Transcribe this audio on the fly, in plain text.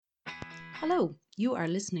Hello, you are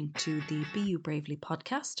listening to the Be You Bravely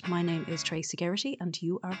podcast. My name is Tracy Geraghty and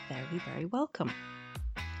you are very, very welcome.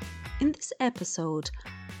 In this episode,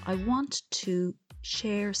 I want to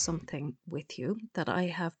share something with you that I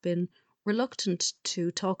have been reluctant to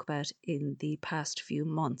talk about in the past few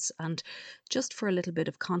months. And just for a little bit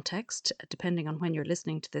of context, depending on when you're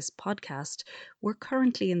listening to this podcast, we're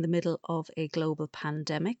currently in the middle of a global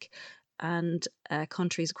pandemic and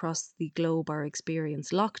countries across the globe are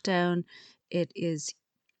experiencing lockdown. It is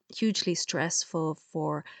hugely stressful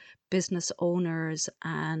for business owners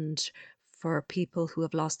and for people who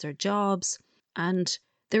have lost their jobs. And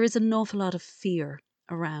there is an awful lot of fear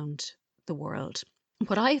around the world.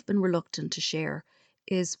 What I have been reluctant to share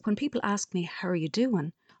is when people ask me, how are you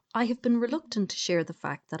doing? I have been reluctant to share the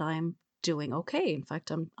fact that I'm doing okay. In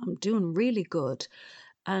fact, I'm doing really good.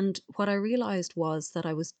 And what I realized was that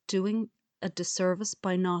I was doing a disservice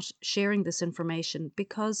by not sharing this information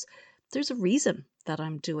because there's a reason that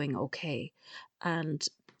I'm doing okay. And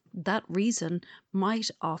that reason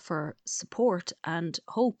might offer support and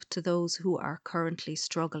hope to those who are currently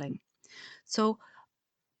struggling. So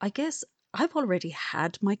I guess I've already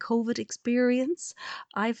had my COVID experience.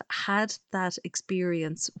 I've had that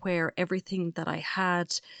experience where everything that I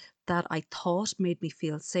had that I thought made me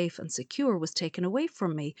feel safe and secure was taken away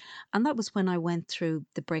from me. And that was when I went through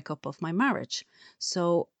the breakup of my marriage.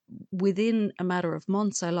 So within a matter of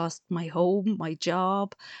months, I lost my home, my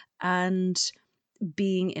job, and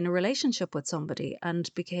being in a relationship with somebody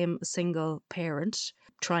and became a single parent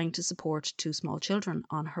trying to support two small children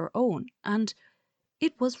on her own. And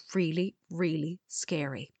it was really, really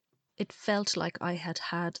scary. It felt like I had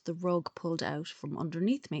had the rug pulled out from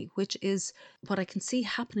underneath me, which is what I can see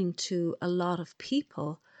happening to a lot of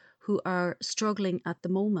people who are struggling at the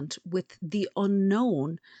moment with the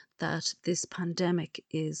unknown that this pandemic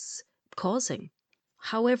is causing.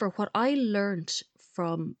 However, what I learned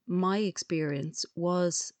from my experience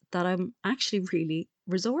was that I'm actually really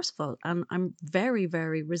resourceful and I'm very,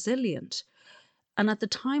 very resilient. And at the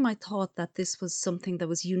time, I thought that this was something that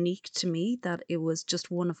was unique to me, that it was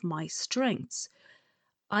just one of my strengths.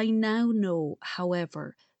 I now know,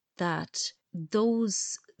 however, that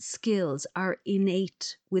those skills are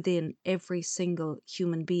innate within every single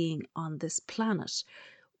human being on this planet.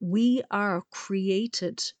 We are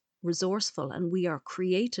created resourceful and we are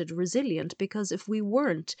created resilient because if we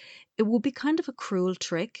weren't, it would be kind of a cruel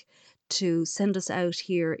trick to send us out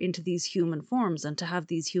here into these human forms and to have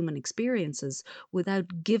these human experiences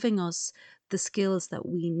without giving us the skills that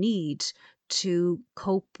we need to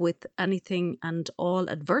cope with anything and all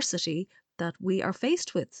adversity that we are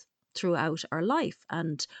faced with throughout our life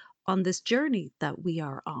and on this journey that we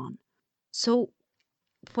are on. So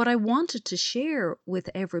what I wanted to share with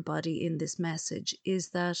everybody in this message is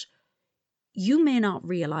that you may not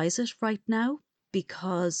realize it right now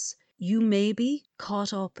because you may be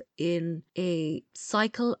caught up in a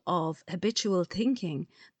cycle of habitual thinking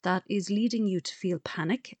that is leading you to feel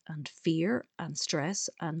panic and fear and stress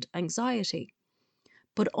and anxiety.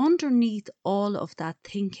 But underneath all of that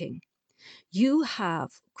thinking, you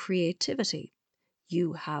have creativity,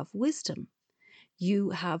 you have wisdom, you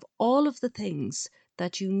have all of the things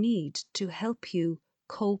that you need to help you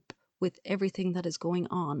cope with everything that is going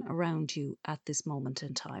on around you at this moment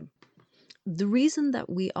in time. The reason that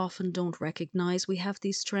we often don't recognize we have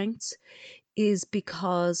these strengths is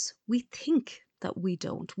because we think that we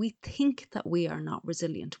don't. We think that we are not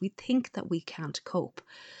resilient. We think that we can't cope.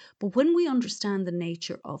 But when we understand the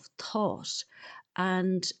nature of thought,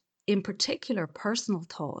 and in particular personal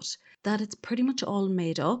thought, that it's pretty much all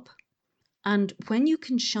made up. And when you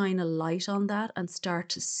can shine a light on that and start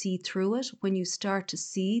to see through it, when you start to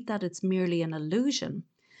see that it's merely an illusion,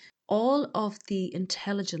 all of the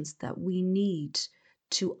intelligence that we need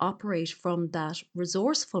to operate from that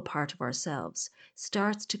resourceful part of ourselves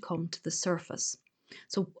starts to come to the surface.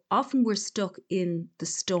 So often we're stuck in the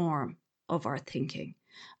storm of our thinking,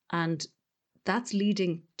 and that's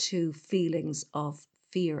leading to feelings of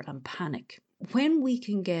fear and panic. When we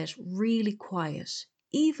can get really quiet,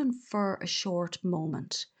 even for a short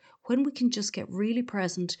moment, when we can just get really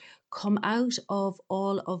present, come out of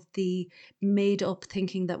all of the made up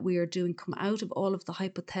thinking that we are doing, come out of all of the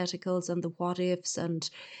hypotheticals and the what ifs and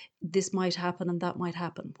this might happen and that might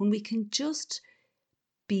happen. When we can just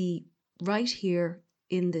be right here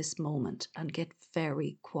in this moment and get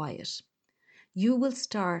very quiet, you will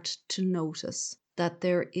start to notice that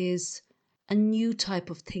there is a new type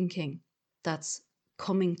of thinking that's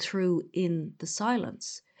coming through in the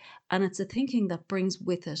silence. And it's a thinking that brings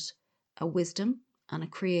with it a wisdom and a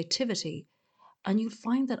creativity. And you'll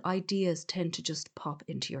find that ideas tend to just pop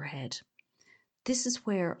into your head. This is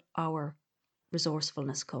where our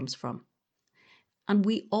resourcefulness comes from. And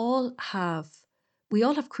we all have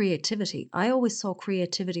creativity. I always saw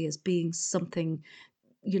creativity as being something,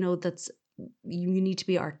 that's, you need to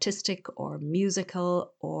be artistic or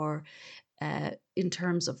musical or in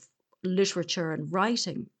terms of literature and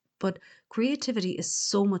writing. But creativity is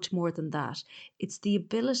so much more than that. It's the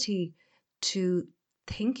ability to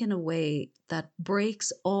think in a way that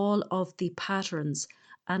breaks all of the patterns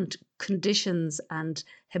and conditions and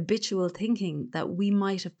habitual thinking that we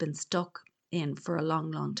might have been stuck in for a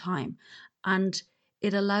long, long time. And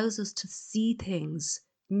it allows us to see things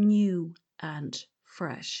new and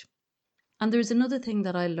fresh. And there's another thing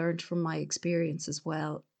that I learned from my experience as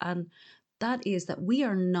well, and that is that we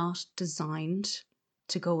are not designed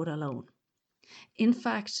to go it alone. In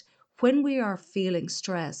fact, when we are feeling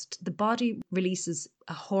stressed, the body releases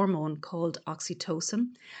a hormone called oxytocin,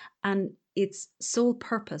 and its sole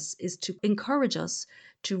purpose is to encourage us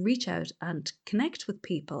to reach out and connect with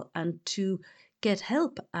people and to get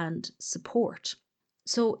help and support.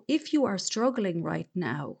 So if you are struggling right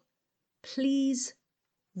now, please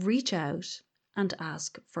reach out and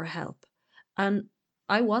ask for help. And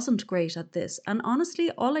I wasn't great at this. And honestly,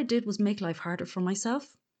 all I did was make life harder for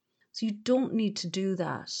myself. So you don't need to do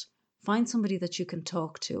that. Find somebody that you can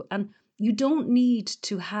talk to. And you don't need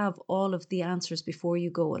to have all of the answers before you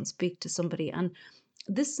go and speak to somebody. And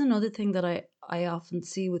this is another thing that I often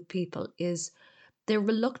see with people is they're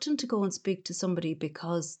reluctant to go and speak to somebody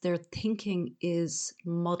because their thinking is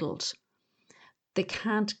muddled. They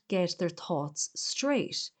can't get their thoughts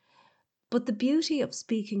straight. But the beauty of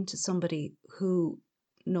speaking to somebody who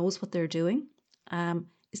knows what they're doing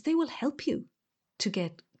is they will help you to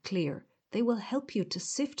get clear. They will help you to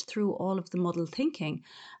sift through all of the muddled thinking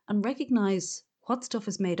and recognize what stuff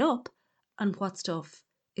is made up and what stuff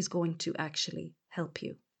is going to actually help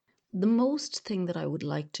you. The most thing that I would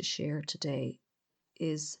like to share today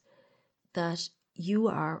is that you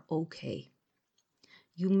are okay.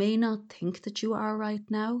 You may not think that you are right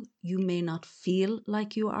now. You may not feel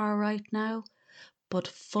like you are right now, but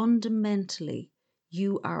fundamentally,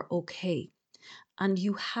 you are okay. And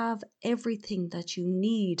you have everything that you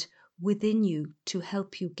need within you to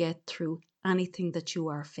help you get through anything that you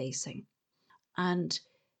are facing. And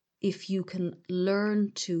if you can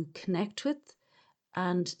learn to connect with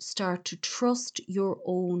and start to trust your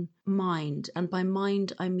own mind, and by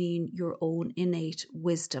mind, I mean your own innate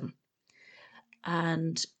wisdom.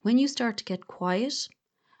 And when you start to get quiet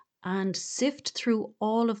and sift through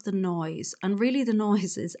all of the noise, and really the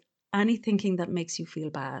noise is any thinking that makes you feel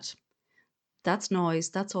bad. That's noise,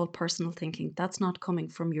 that's all personal thinking. That's not coming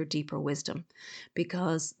from your deeper wisdom,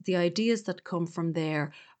 because the ideas that come from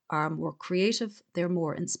there are more creative, they're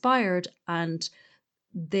more inspired, and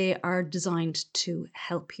they are designed to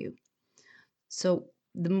help you. So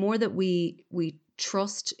the more that we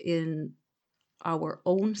trust in our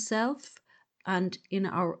own self and in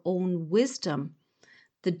our own wisdom,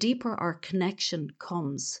 the deeper our connection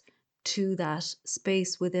comes to that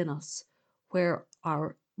space within us where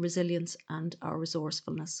our resilience and our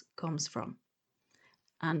resourcefulness comes from.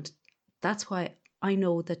 And that's why I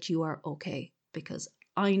know that you are okay, because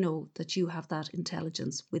I know that you have that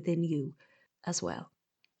intelligence within you as well.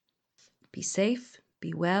 Be safe,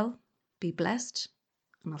 be well, be blessed,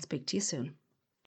 and I'll speak to you soon.